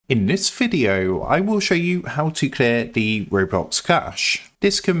In this video, I will show you how to clear the Roblox cache.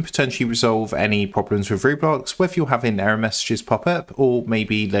 This can potentially resolve any problems with Roblox, whether you're having error messages pop up, or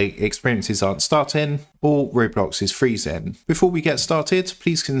maybe the experiences aren't starting, or Roblox is freezing. Before we get started,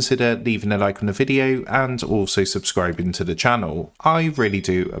 please consider leaving a like on the video and also subscribing to the channel. I really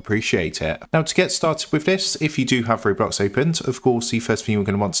do appreciate it. Now, to get started with this, if you do have Roblox opened, of course the first thing you're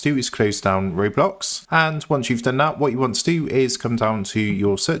going to want to do is close down Roblox, and once you've done that, what you want to do is come down to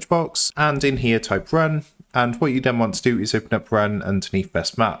your search box and in here type run. And what you then want to do is open up run underneath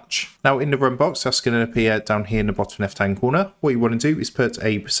best match. Now in the run box, that's going to appear down here in the bottom left hand corner. What you want to do is put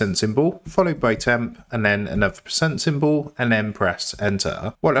a % symbol followed by temp and then another % symbol and then press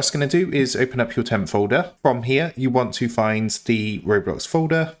enter. What that's going to do is open up your temp folder. From here you want to find the Roblox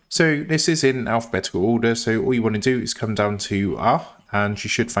folder. So this is in alphabetical order, so all you want to do is come down to R and you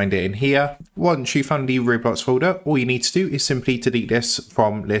should find it in here. Once you found the Roblox folder, all you need to do is simply delete this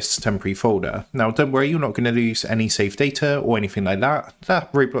from this temporary folder. Now don't worry, you're not going to lose any saved data or anything like that.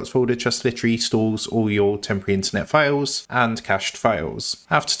 That Roblox folder just literally stores all your temporary internet files and cached files.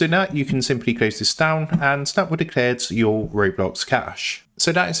 After doing that, you can simply close this down and that would have cleared your Roblox cache.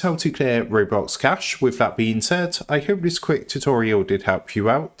 So that is how to clear Roblox cache. With that being said, I hope this quick tutorial did help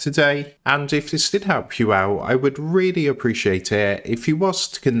you out today. And if this did help you out, I would really appreciate it if you was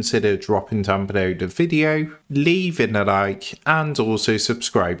to consider dropping down below the video, leaving a like, and also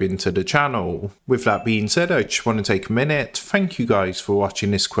subscribing to the channel. With that being said, I just want to take a minute. Thank you guys for watching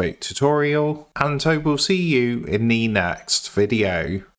this quick tutorial, and I will see you in the next video.